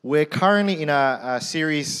We're currently in a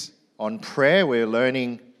series on prayer. We're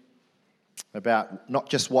learning about not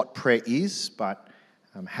just what prayer is, but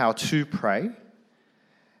how to pray.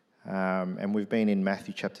 And we've been in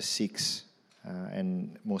Matthew chapter 6,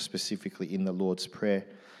 and more specifically in the Lord's Prayer.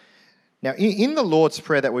 Now, in the Lord's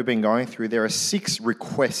Prayer that we've been going through, there are 6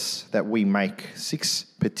 requests that we make, 6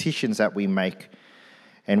 petitions that we make,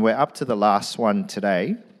 and we're up to the last one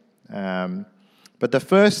today. But the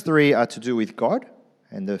first 3 are to do with God,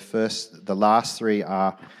 and the last 3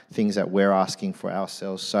 are things that we're asking for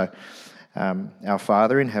ourselves. So, our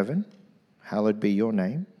Father in heaven, hallowed be your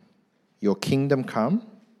name. Your kingdom come,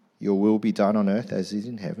 your will be done on earth as it is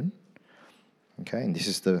in heaven. Okay, and this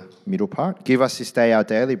is the middle part. Give us this day our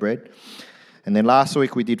daily bread. And then last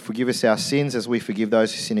week we did forgive us our sins as we forgive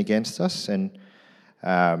those who sin against us. And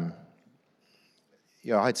I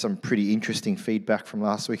had some pretty interesting feedback from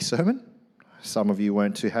last week's sermon. Some of you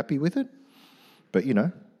weren't too happy with it. But,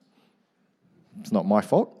 it's not my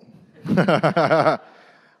fault. I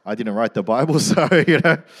didn't write the Bible, so, you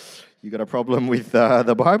got a problem with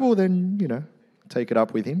the Bible, then, take it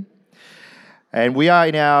up with him. And we are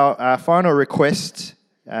in our final request.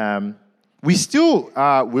 We still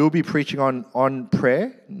will be preaching on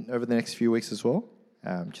prayer over the next few weeks as well,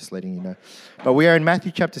 just letting you know. But we are in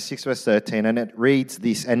Matthew chapter 6, verse 13, and it reads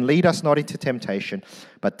this: "And lead us not into temptation,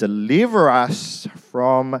 but deliver us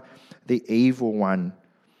from the evil one."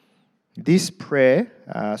 This prayer,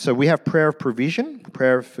 so we have prayer of provision,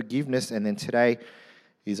 prayer of forgiveness, and then today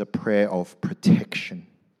is a prayer of protection.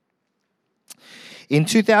 In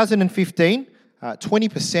 2015,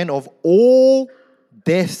 20% of all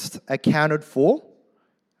deaths accounted for.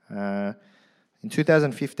 In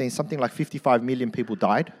 2015, something like 55 million people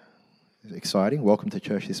died. It's exciting. Welcome to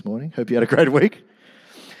church this morning. Hope you had a great week.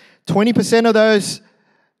 20% of those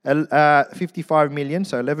 55 million,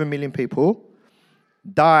 so 11 million people,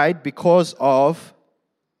 died because of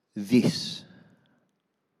this.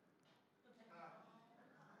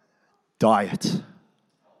 Diet.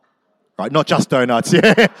 Right? Not just donuts,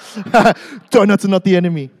 yeah. Donuts are not the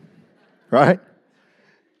enemy, right?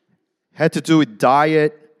 Had to do with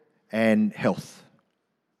diet and health,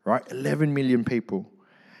 right? 11 million people,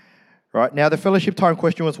 right? Now, the fellowship time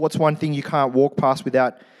question was, what's one thing you can't walk past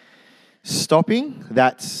without stopping?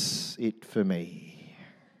 That's it for me.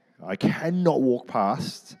 I cannot walk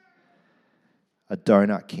past a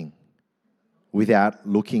Donut King without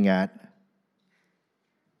looking at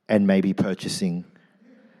and maybe purchasing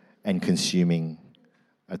and consuming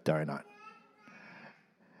a donut.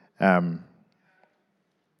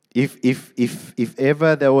 If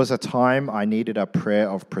ever there was a time I needed a prayer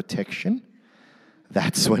of protection,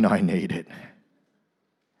 that's when I need it.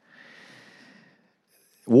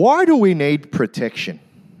 Why do we need protection?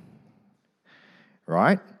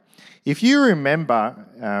 Right? If you remember,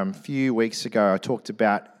 a few weeks ago, I talked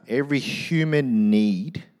about every human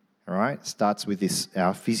need, right? It starts with this,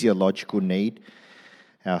 our physiological need,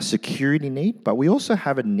 our security need, but we also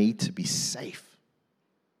have a need to be safe.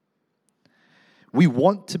 We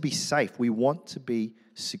want to be safe. We want to be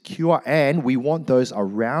secure, and we want those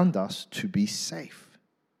around us to be safe.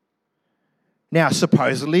 Now,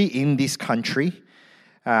 supposedly in this country,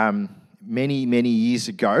 many, many years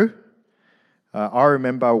ago, I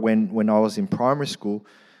remember when I was in primary school,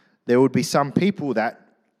 there would be some people that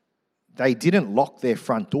they didn't lock their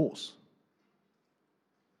front doors,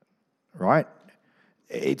 right?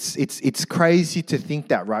 It's crazy to think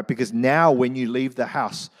that, right? Because now when you leave the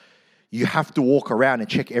house, you have to walk around and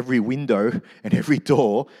check every window and every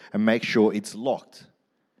door and make sure it's locked.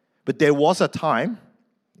 But there was a time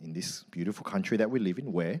in this beautiful country that we live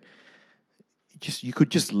in where you could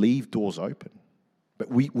just leave doors open. But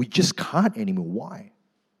we just can't anymore. Why?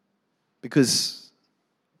 Because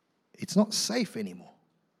it's not safe anymore.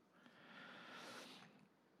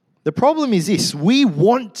 The problem is this: we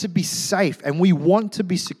want to be safe and we want to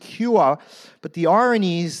be secure, but the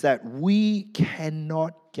irony is that we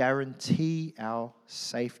cannot guarantee our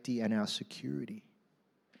safety and our security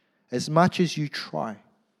as much as you try,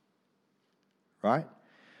 right?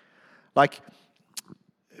 Like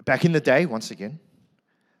back in the day, once again,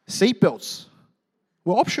 seatbelts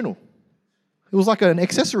were optional. It was like an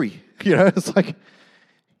accessory, It's like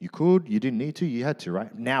you could, you didn't need to, you had to,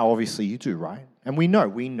 right? Now, obviously, you do, right? And we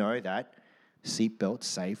know that seatbelts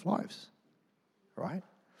save lives, right?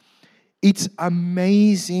 It's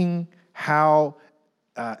amazing how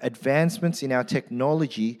advancements in our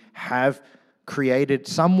technology have created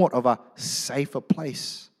somewhat of a safer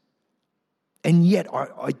place. And yet,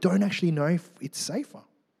 I don't actually know if it's safer.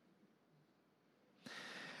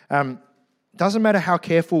 Doesn't matter how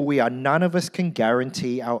careful we are, none of us can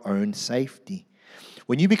guarantee our own safety.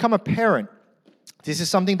 When you become a parent, this is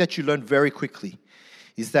something that you learn very quickly,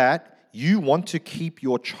 is that you want to keep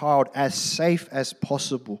your child as safe as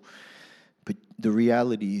possible. But the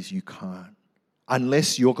reality is you can't.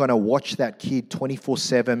 Unless you're going to watch that kid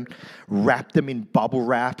 24/7, wrap them in bubble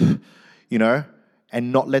wrap,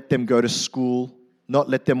 and not let them go to school, not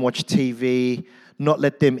let them watch TV, not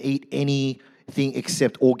let them eat anything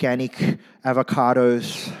except organic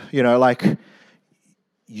avocados,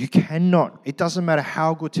 you cannot, it doesn't matter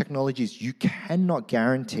how good technology is, you cannot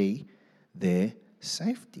guarantee their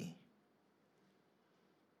safety.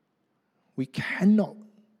 We cannot.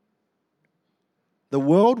 The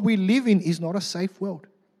world we live in is not a safe world.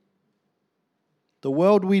 The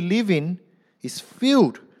world we live in is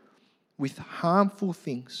filled with harmful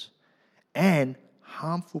things and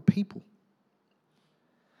harmful people.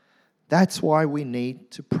 That's why we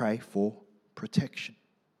need to pray for protection.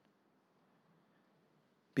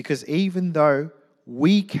 Because even though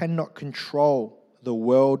we cannot control the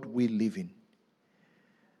world we live in,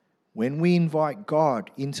 when we invite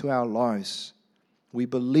God into our lives, we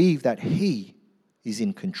believe that He is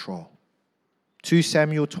in control. 2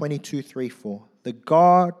 Samuel 22:3-4. The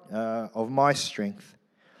God of my strength,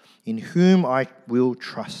 in whom I will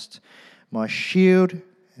trust, my shield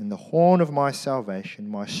and the horn of my salvation,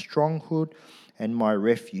 my stronghold and my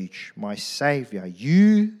refuge, my Savior.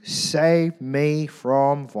 You save me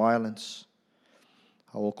from violence.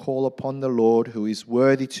 I will call upon the Lord, who is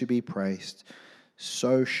worthy to be praised.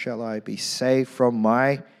 So shall I be saved from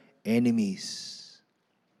my enemies.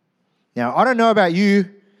 Now, I don't know about you.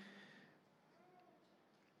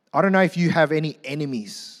 I don't know if you have any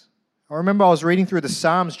enemies. I remember I was reading through the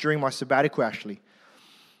Psalms during my sabbatical, actually.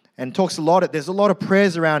 And there's a lot of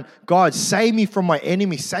prayers around, God, save me from my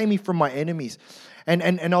enemies, save me from my enemies. And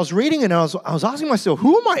I was reading and I was asking myself,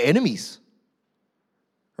 who are my enemies?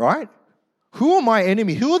 Right? Who are my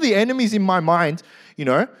enemies? Who are the enemies in my mind,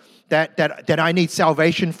 that I need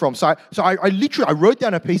salvation from? So I wrote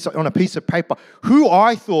down on a piece of paper who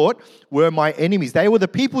I thought were my enemies. They were the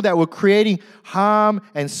people that were creating harm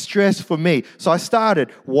and stress for me. So I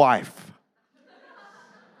started, wife.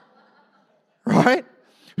 Right?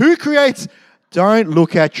 Who creates, don't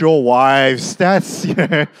look at your wives. That's,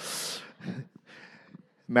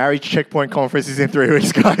 marriage checkpoint conference is in 3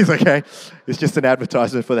 weeks, guys, okay? It's just an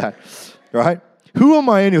advertisement for that, right? Who are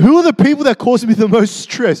my enemies? Who are the people that cause me the most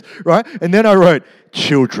stress, right? And then I wrote,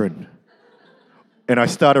 children. And I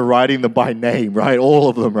started writing them by name, right? All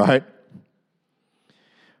of them, right?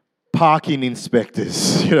 Parking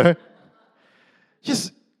inspectors,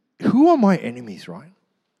 Just, who are my enemies, right?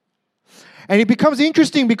 And it becomes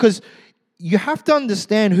interesting because you have to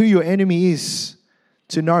understand who your enemy is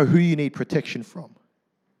to know who you need protection from.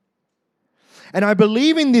 And I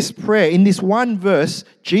believe in this prayer, in this one verse,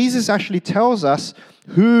 Jesus actually tells us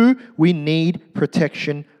who we need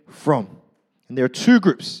protection from. And there are two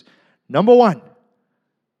groups. Number one,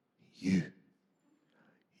 you.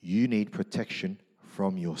 You need protection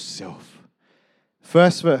from yourself.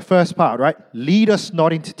 First part, right? Lead us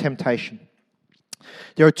not into temptation.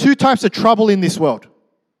 There are two types of trouble in this world.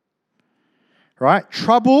 Right?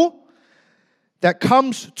 Trouble that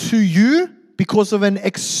comes to you because of an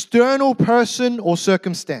external person or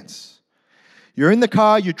circumstance. You're in the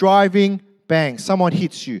car, you're driving, bang, someone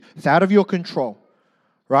hits you. It's out of your control.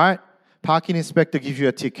 Right? Parking inspector gives you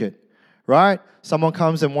a ticket. Right? Someone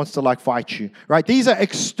comes and wants to fight you. Right? These are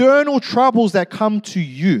external troubles that come to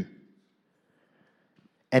you.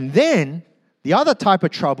 And then the other type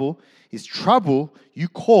of trouble is trouble you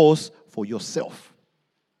cause for yourself.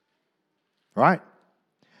 Right?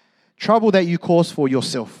 Trouble that you cause for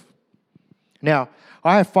yourself. Now,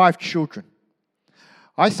 I have 5 children.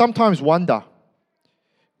 I sometimes wonder,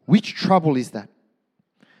 which trouble is that?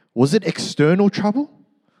 Was it external trouble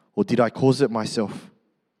or did I cause it myself?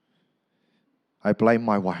 I blame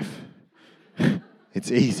my wife.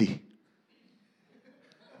 It's easy.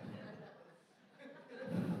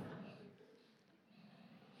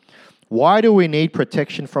 Why do we need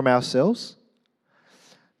protection from ourselves?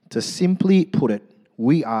 To simply put it,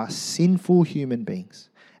 we are sinful human beings.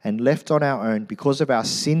 And left on our own, because of our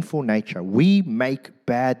sinful nature, we make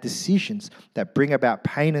bad decisions that bring about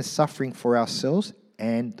pain and suffering for ourselves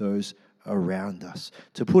and those around us.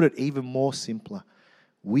 To put it even more simpler,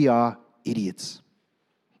 we are idiots.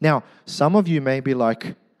 Now, some of you may be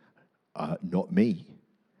like, not me.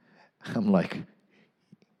 I'm like,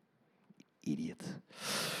 idiot.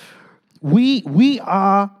 We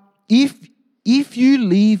are, if you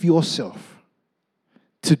leave yourself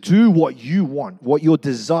to do what you want, what your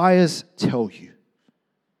desires tell you,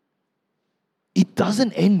 it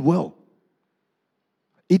doesn't end well.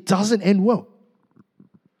 It doesn't end well.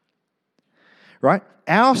 right?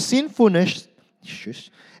 Our sinfulness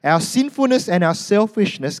and our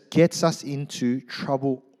selfishness gets us into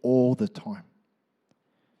trouble all the time.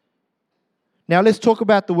 Now let's talk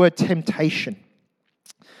about the word temptation.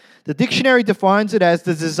 The dictionary defines it as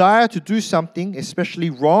the desire to do something especially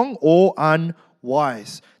wrong or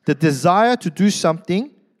unwise. The desire to do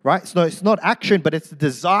something, right? It's not action, but it's the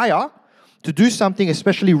desire to do something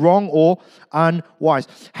especially wrong or unwise.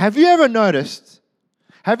 Have you ever noticed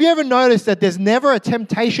that there's never a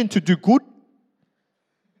temptation to do good?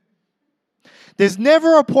 There's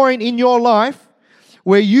never a point in your life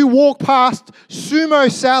where you walk past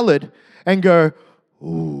sumo salad and go,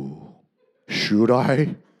 ooh, should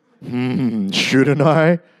I? Shouldn't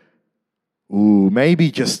I? Ooh,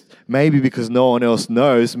 maybe because no one else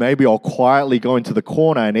knows, maybe I'll quietly go into the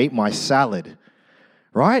corner and eat my salad.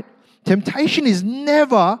 Right? Temptation is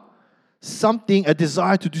never a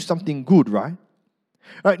desire to do something good, right?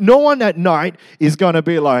 No one at night is going to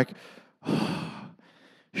be like,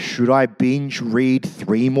 should I binge read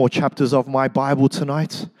 3 more chapters of my Bible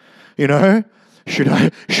tonight? You know? Should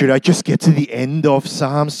I just get to the end of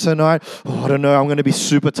Psalms tonight? Oh, I don't know. I'm going to be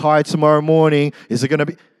super tired tomorrow morning. Is it going to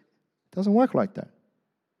be... It doesn't work like that.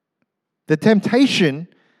 The temptation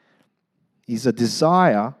is a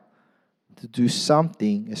desire to do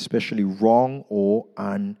something especially wrong or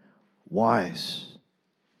unwise.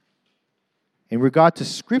 In regard to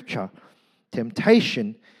Scripture,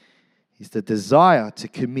 temptation is the desire to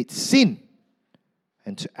commit sin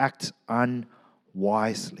and to act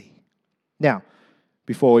unwisely. Now,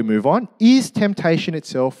 before we move on, is temptation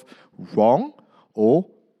itself wrong or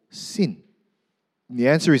sin? The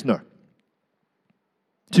answer is no.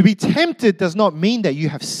 To be tempted does not mean that you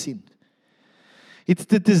have sinned. It's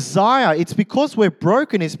the desire. It's because we're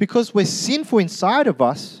broken. It's because we're sinful inside of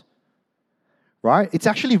us, right? It's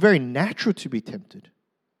actually very natural to be tempted.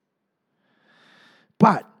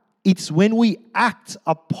 But it's when we act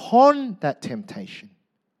upon that temptation,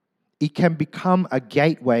 it can become a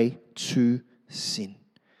gateway to sin.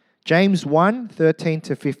 James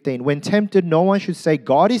 1:13-15. When tempted, no one should say,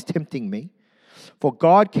 God is tempting me. For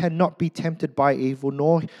God cannot be tempted by evil,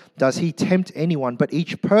 nor does he tempt anyone. But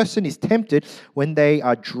each person is tempted when they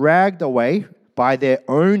are dragged away by their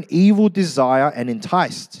own evil desire and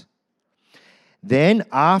enticed. Then,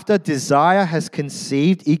 after desire has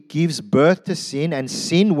conceived, it gives birth to sin, and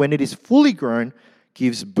sin, when it is fully grown,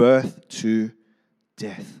 gives birth to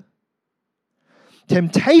death.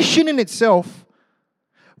 Temptation in itself,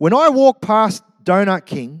 when I walk past Donut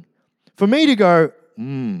King, for me to go,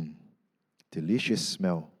 delicious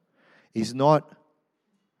smell, is not,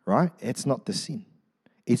 right? It's not the sin.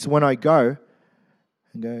 It's when I go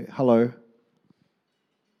and go, hello,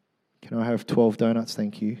 can I have 12 donuts?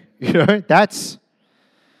 Thank you. That's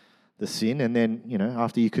the sin. And then,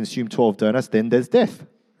 after you consume 12 donuts, then there's death,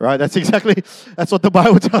 right? That's what the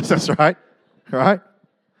Bible tells us, right? Right?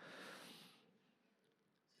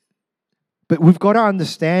 But we've got to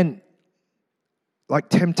understand,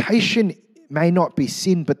 temptation may not be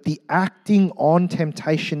sin, but the acting on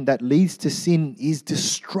temptation that leads to sin is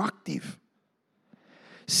destructive.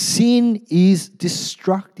 Sin is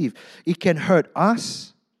destructive. It can hurt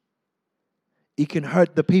us. It can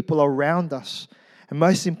hurt the people around us. And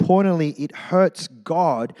most importantly, it hurts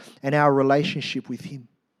God and our relationship with Him.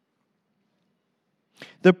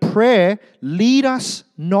 The prayer, lead us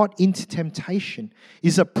not into temptation,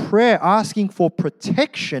 is a prayer asking for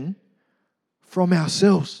protection from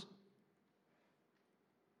ourselves.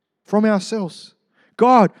 From ourselves.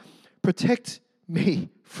 God, protect me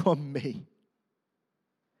from me.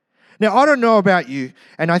 Now, I don't know about you,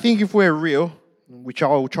 and I think if we're real, which I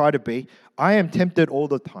will try to be, I am tempted all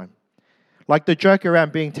the time. Like the joke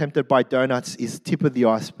around being tempted by donuts is tip of the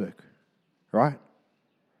iceberg, right?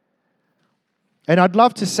 And I'd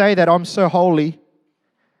love to say that I'm so holy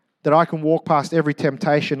that I can walk past every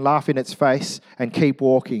temptation, laugh in its face, and keep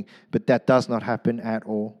walking. But that does not happen at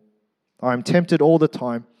all. I'm tempted all the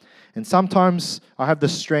time. And sometimes I have the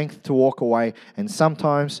strength to walk away, and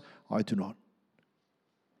sometimes I do not.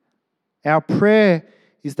 Our prayer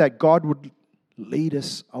is that God would lead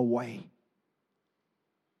us away.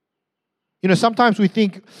 Sometimes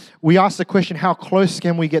we ask the question, how close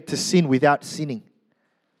can we get to sin without sinning?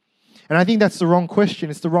 And I think that's the wrong question.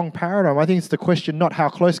 It's the wrong paradigm. I think it's the question not how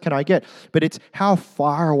close can I get, but it's how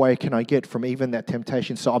far away can I get from even that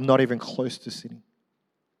temptation so I'm not even close to sinning.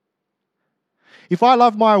 If I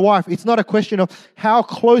love my wife, it's not a question of how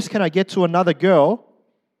close can I get to another girl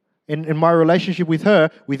in my relationship with her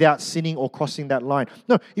without sinning or crossing that line.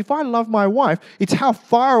 No, if I love my wife, it's how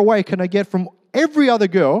far away can I get from every other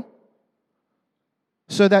girl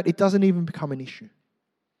so that it doesn't even become an issue.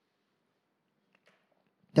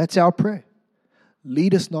 That's our prayer.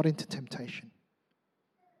 Lead us not into temptation.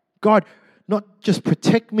 God, not just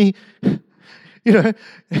protect me,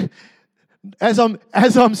 as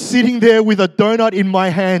I'm sitting there with a donut in my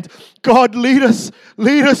hand, God, lead us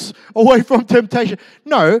away from temptation.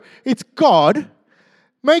 No, it's God,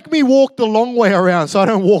 make me walk the long way around so I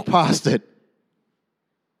don't walk past it.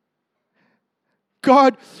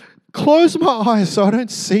 God, close my eyes so I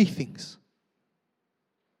don't see things.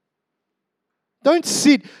 Don't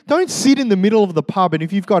sit in the middle of the pub, and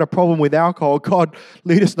if you've got a problem with alcohol, God,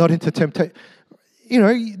 lead us not into temptation.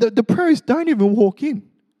 The prayer is don't even walk in.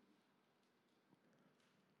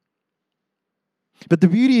 But the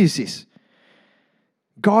beauty is this.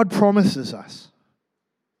 God promises us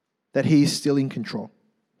that He is still in control.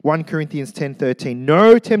 1 Corinthians 10:13,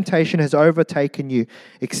 no temptation has overtaken you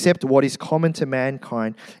except what is common to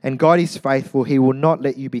mankind, and God is faithful. He will not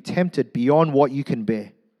let you be tempted beyond what you can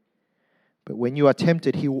bear. But when you are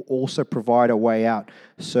tempted, He will also provide a way out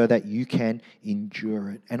so that you can endure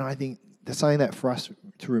it. And I think there's something that for us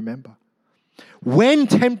to remember. When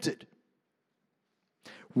tempted,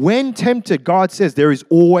 God says there is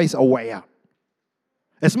always a way out.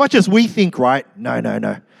 As much as we think, right? No.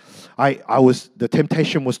 The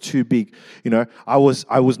temptation was too big. I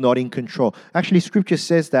was not in control. Actually, Scripture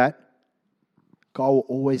says that God will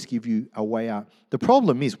always give you a way out. The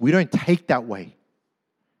problem is we don't take that way.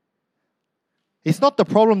 It's not the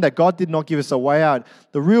problem that God did not give us a way out.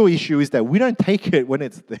 The real issue is that we don't take it when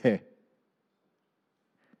it's there.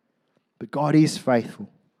 But God is faithful.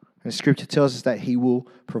 And Scripture tells us that He will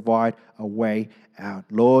provide a way out.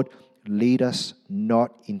 Lord, lead us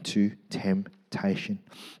not into temptation.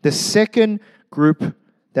 The second group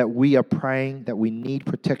that we are praying that we need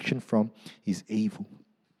protection from is evil.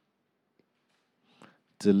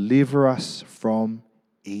 Deliver us from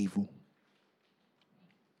evil.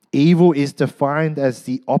 Evil is defined as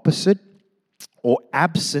the opposite or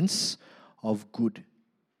absence of good.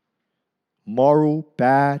 Moral,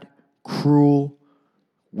 bad, cruel,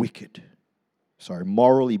 wicked.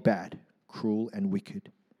 Morally bad, cruel, and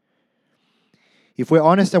wicked. If we're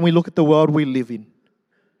honest and we look at the world we live in,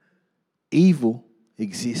 evil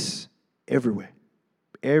exists everywhere.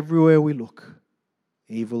 Everywhere we look,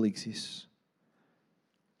 evil exists.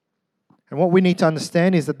 And what we need to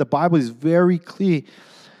understand is that the Bible is very clear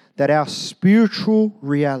that our spiritual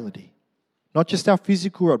reality, not just our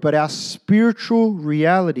physical world, but our spiritual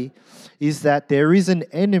reality is that there is an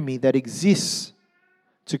enemy that exists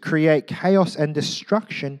to create chaos and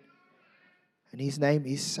destruction, and his name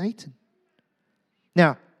is Satan.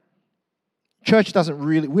 Now, church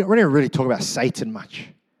we don't really talk about Satan much,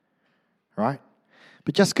 right?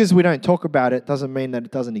 But just because we don't talk about it doesn't mean that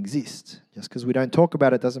it doesn't exist. Just because we don't talk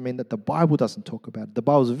about it doesn't mean that the Bible doesn't talk about it. The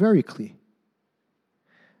Bible is very clear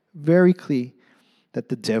that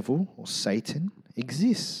the devil or Satan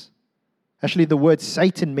exists. Actually, the word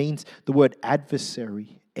Satan means the word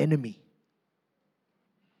adversary, enemy.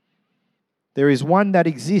 There is one that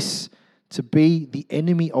exists to be the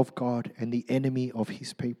enemy of God and the enemy of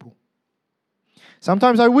His people.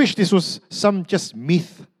 Sometimes I wish this was some just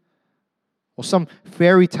myth or some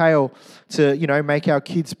fairy tale to, make our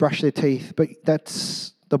kids brush their teeth. But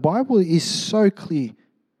the Bible is so clear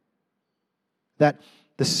that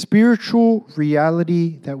the spiritual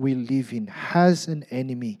reality that we live in has an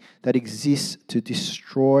enemy that exists to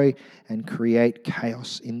destroy and create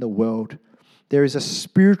chaos in the world. There is a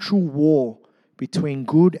spiritual war between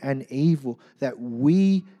good and evil that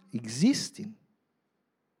we exist in.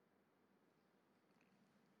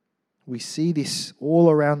 We see this all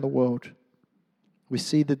around the world. We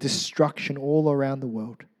see the destruction all around the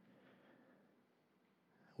world.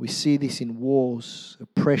 We see this in wars,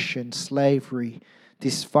 oppression, slavery,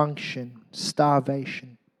 dysfunction,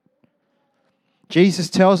 starvation. Jesus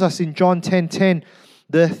tells us in John 10:10,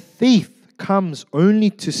 the thief comes only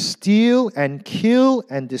to steal and kill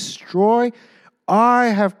and destroy. I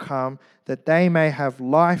have come that they may have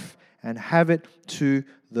life and have it to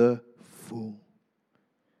the full.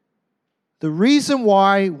 The reason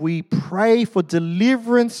why we pray for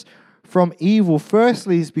deliverance from evil,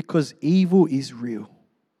 firstly, is because evil is real.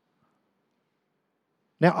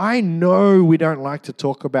 Now, I know we don't like to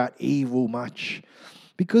talk about evil much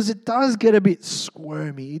because it does get a bit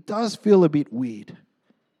squirmy. It does feel a bit weird.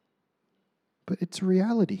 But it's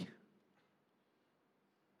reality.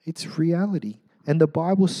 It's reality. And the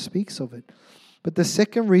Bible speaks of it. But the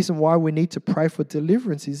second reason why we need to pray for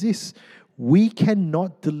deliverance is this. We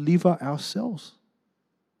cannot deliver ourselves.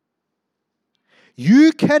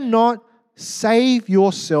 You cannot save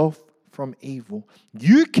yourself from evil.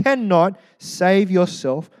 You cannot save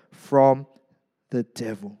yourself from the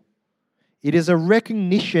devil. It is a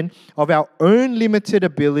recognition of our own limited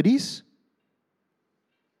abilities,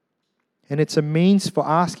 and it's a means for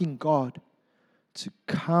asking God to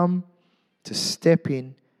come, to step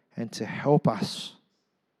in, and to help us.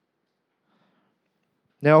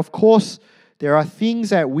 Now, of course, there are things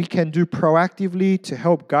that we can do proactively to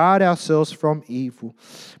help guard ourselves from evil.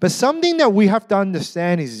 But something that we have to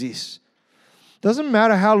understand is this. It doesn't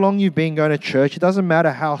matter how long you've been going to church. It doesn't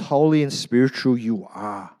matter how holy and spiritual you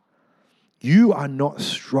are. You are not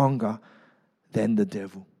stronger than the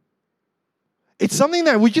devil. It's something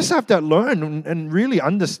that we just have to learn and really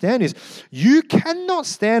understand is you cannot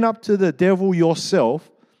stand up to the devil yourself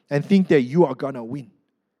and think that you are going to win.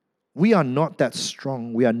 We are not that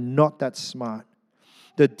strong. We are not that smart.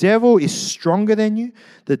 The devil is stronger than you.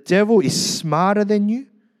 The devil is smarter than you.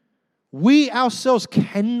 We ourselves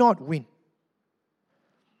cannot win.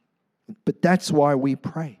 But that's why we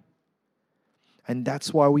pray. And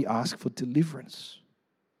that's why we ask for deliverance.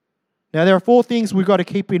 Now, there are 4 things we've got to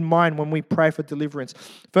keep in mind when we pray for deliverance.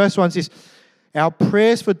 First one is our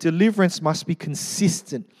prayers for deliverance must be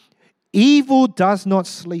consistent. Evil does not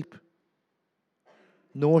sleep,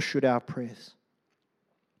 nor should our prayers.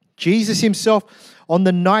 Jesus himself, on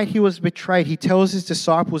the night he was betrayed, he tells his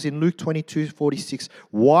disciples in Luke 22:46,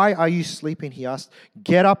 "Why are you sleeping?" he asked.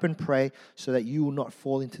 "Get up and pray so that you will not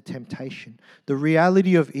fall into temptation." The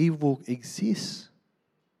reality of evil exists.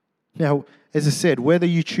 Now, as I said, whether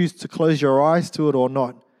you choose to close your eyes to it or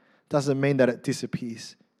not doesn't mean that it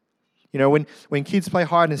disappears. You know, when kids play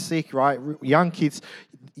hide and seek, right, young kids,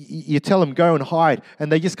 you tell them go and hide,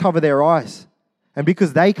 and they just cover their eyes. And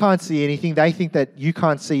because they can't see anything, they think that you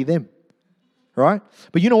can't see them, right?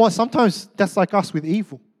 But you know what? Sometimes that's like us with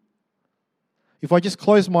evil. If I just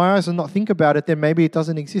close my eyes and not think about it, then maybe it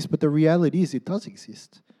doesn't exist. But the reality is it does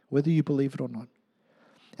exist, whether you believe it or not.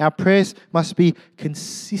 Our prayers must be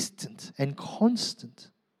consistent and constant.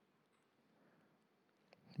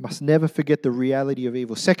 We must never forget the reality of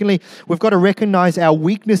evil. Secondly, we've got to recognize our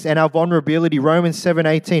weakness and our vulnerability. Romans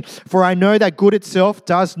 7:18. "For I know that good itself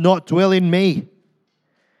does not dwell in me.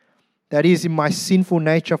 That is in my sinful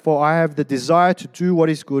nature, for I have the desire to do what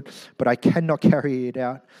is good, but I cannot carry it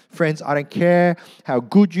out." Friends, I don't care how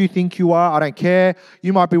good you think you are. I don't care.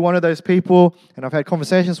 You might be one of those people, and I've had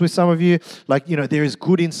conversations with some of you, like, there is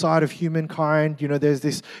good inside of humankind. There's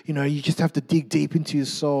this, you just have to dig deep into your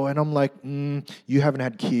soul. And I'm like, you haven't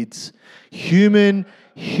had kids. Human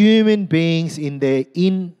beings in their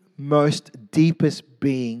inmost, deepest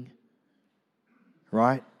being,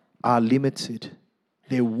 right, are limited.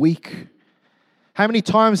 They're weak. How many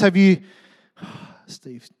times have you,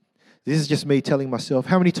 Steve, this is just me telling myself,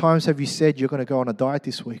 how many times have you said you're going to go on a diet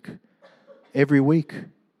this week? Every week.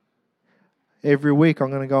 Every week I'm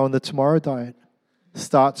going to go on the tomorrow diet.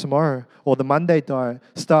 Start tomorrow. Or the Monday diet.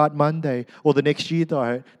 Start Monday. Or the next year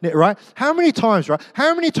diet. Right? How many times, right?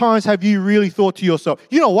 How many times have you really thought to yourself,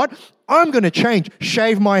 you know what? I'm going to change.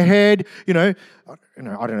 Shave my head, I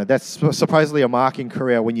don't know. That's supposedly a marking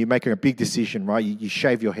career when you're making a big decision, right? You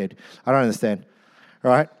shave your head. I don't understand,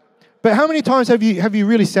 right? But how many times have you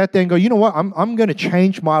really sat there and go, you know what? I'm going to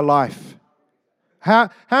change my life. How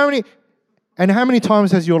many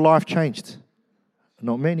times has your life changed?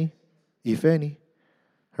 Not many, if any,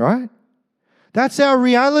 right? That's our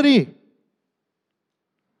reality,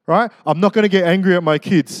 right? I'm not going to get angry at my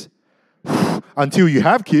kids until you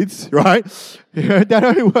have kids, right? That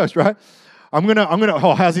only works, right? I'm gonna.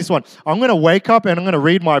 How's this one? I'm gonna wake up and I'm gonna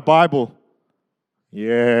read my Bible.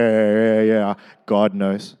 Yeah. God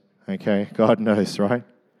knows. Okay, God knows, right?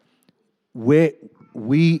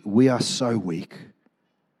 We are so weak.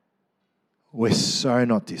 We're so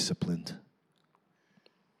not disciplined.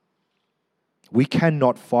 We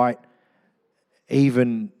cannot fight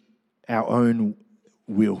even our own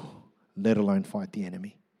will, let alone fight the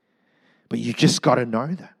enemy. But you just got to know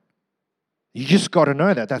that. You just got to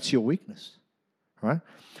know that that's your weakness, right?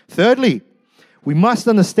 Thirdly, we must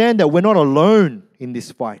understand that we're not alone in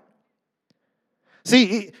this fight.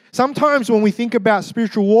 See, sometimes when we think about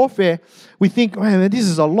spiritual warfare, we think, man, this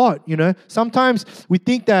is a lot, Sometimes we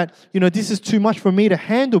think that, this is too much for me to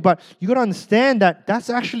handle. But you got to understand that that's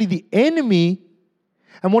actually the enemy.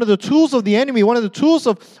 And one of the tools of the enemy, one of the tools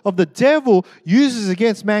of the devil uses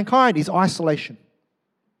against mankind is isolation.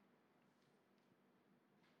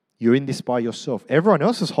 You're in this by yourself. Everyone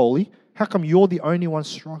else is holy. How come you're the only one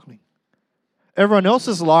struggling? Everyone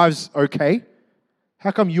else's lives okay.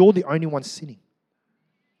 How come you're the only one sinning?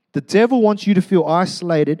 The devil wants you to feel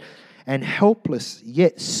isolated and helpless,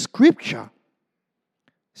 yet Scripture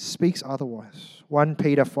speaks otherwise. 1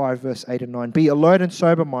 Peter 5 verse 8 and 9. Be alert and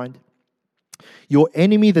sober-minded. Your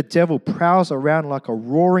enemy, the devil, prowls around like a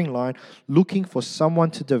roaring lion, looking for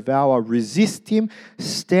someone to devour. Resist him,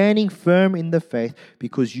 standing firm in the faith,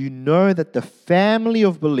 because you know that the family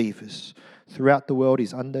of believers throughout the world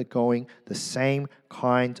is undergoing the same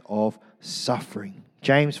kind of suffering.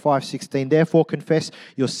 James 5:16, therefore confess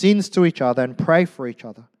your sins to each other and pray for each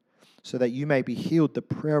other, so that you may be healed. The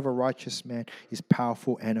prayer of a righteous man is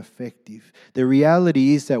powerful and effective. The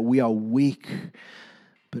reality is that we are weak,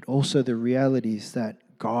 but also the reality is that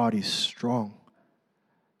God is strong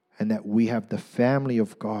and that we have the family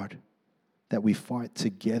of God, that we fight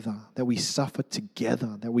together, that we suffer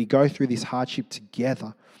together, that we go through this hardship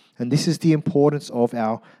together. And this is the importance of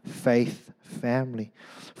our faith family.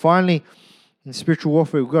 Finally, in spiritual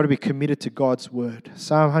warfare, we've got to be committed to God's word.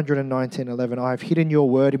 Psalm 119:11, I have hidden your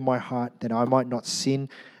word in my heart that I might not sin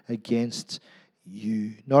against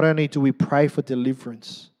you. Not only do we pray for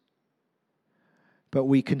deliverance, but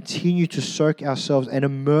we continue to soak ourselves and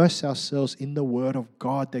immerse ourselves in the word of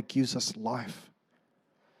God that gives us life.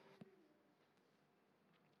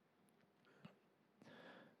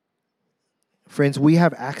 Friends, we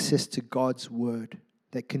have access to God's word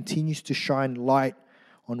that continues to shine light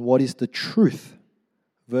on what is the truth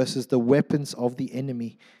versus the weapons of the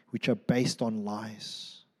enemy, which are based on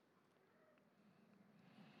lies.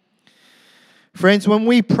 Friends, when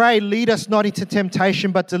we pray, lead us not into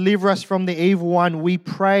temptation, but deliver us from the evil one, we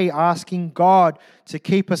pray asking God to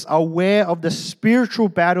keep us aware of the spiritual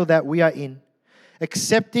battle that we are in,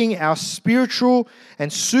 accepting our spiritual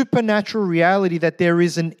and supernatural reality that there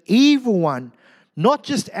is an evil one, not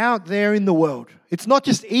just out there in the world. It's not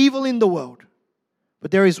just evil in the world,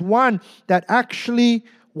 but there is one that actually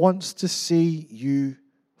wants to see you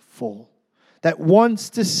fall, that wants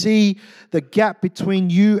to see the gap between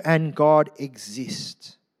you and God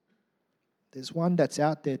exist. There's one that's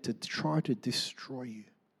out there to try to destroy you.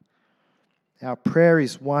 Our prayer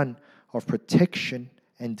is one of protection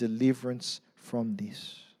and deliverance from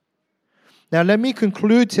this. Now, let me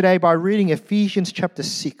conclude today by reading Ephesians chapter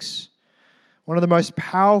 6, one of the most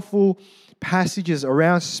powerful passages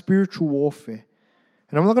around spiritual warfare.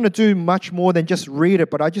 And I'm not going to do much more than just read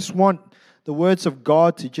it, but I just want the words of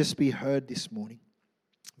God to just be heard this morning.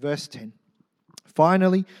 Verse 10.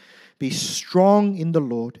 Finally, be strong in the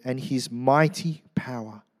Lord and his mighty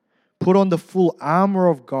power. Put on the full armor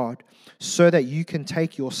of God so that you can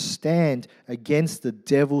take your stand against the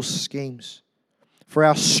devil's schemes. For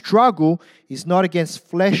our struggle is not against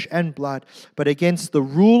flesh and blood, but against the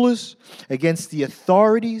rulers, against the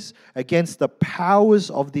authorities, against the powers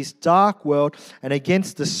of this dark world, and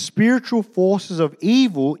against the spiritual forces of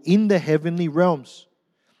evil in the heavenly realms.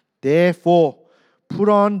 Therefore, put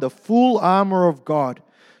on the full armor of God,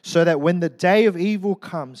 so that when the day of evil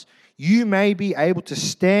comes, you may be able to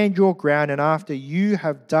stand your ground, and after you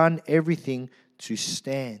have done everything, to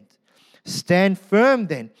stand. Stand firm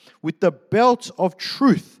then, with the belt of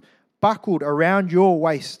truth buckled around your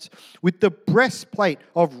waist, with the breastplate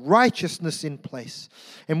of righteousness in place,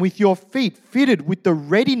 and with your feet fitted with the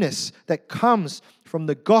readiness that comes from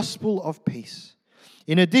the gospel of peace.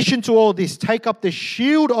 In addition to all this, take up the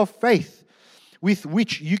shield of faith, with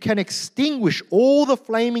which you can extinguish all the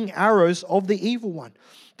flaming arrows of the evil one.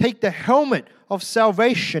 Take the helmet of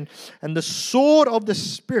salvation and the sword of the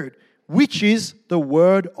Spirit, which is the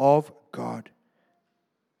word of God.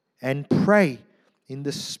 And pray in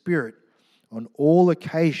the Spirit on all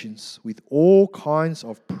occasions with all kinds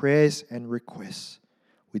of prayers and requests.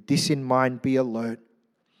 With this in mind, be alert.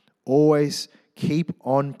 Always keep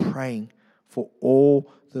on praying for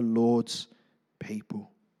all the Lord's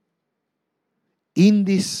people. In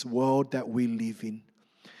this world that we live in,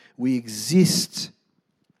 we exist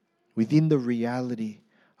within the reality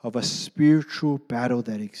of a spiritual battle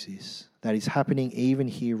that exists, that is happening even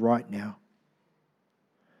here right now.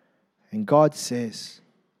 And God says,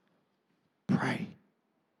 pray.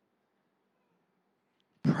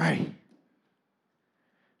 Pray.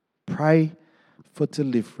 Pray for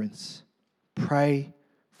deliverance. Pray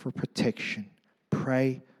for protection.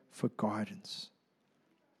 Pray for guidance.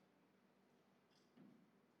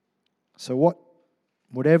 So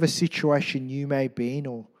whatever situation you may be in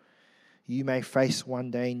or you may face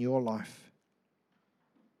one day in your life,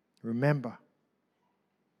 remember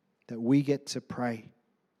that we get to pray.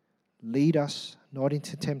 Lead us not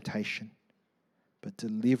into temptation, but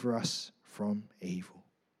deliver us from evil.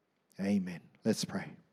 Amen. Let's pray.